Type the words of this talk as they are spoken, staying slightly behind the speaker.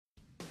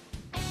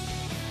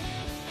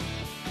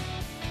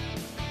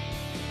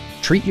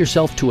Treat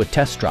yourself to a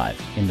test drive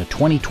in the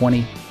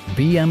 2020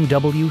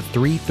 BMW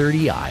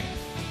 330i.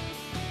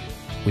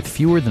 With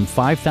fewer than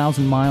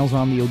 5,000 miles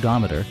on the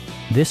odometer,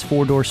 this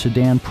four-door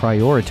sedan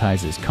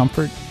prioritizes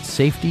comfort,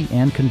 safety,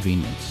 and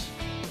convenience.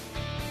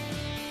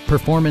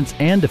 Performance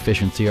and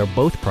efficiency are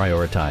both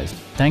prioritized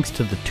thanks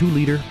to the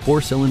 2-liter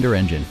 4-cylinder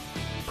engine,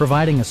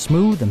 providing a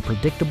smooth and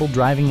predictable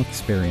driving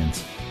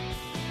experience.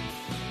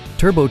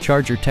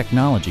 Turbocharger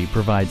technology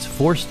provides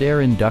forced air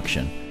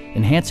induction,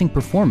 enhancing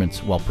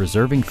performance while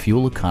preserving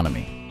fuel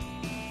economy.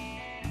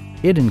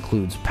 It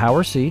includes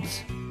power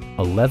seats,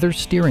 a leather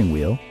steering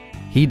wheel,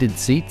 heated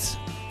seats,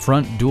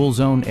 front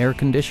dual-zone air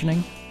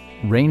conditioning,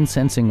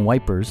 rain-sensing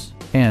wipers,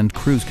 and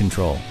cruise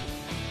control.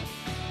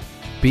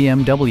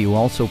 BMW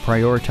also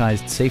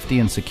prioritized safety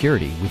and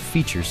security with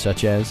features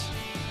such as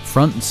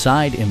front and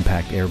side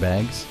impact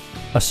airbags,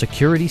 a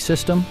security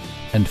system,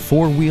 and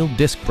 4-wheel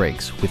disc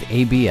brakes with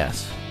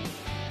ABS.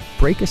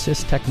 Brake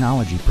assist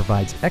technology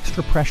provides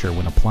extra pressure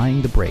when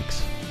applying the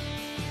brakes.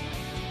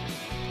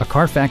 A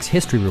Carfax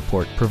history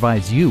report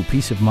provides you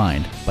peace of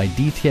mind by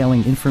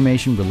detailing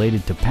information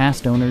related to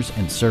past owners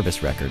and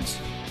service records.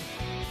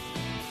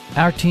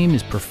 Our team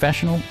is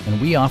professional and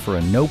we offer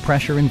a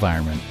no-pressure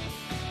environment.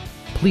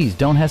 Please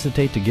don't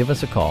hesitate to give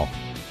us a call.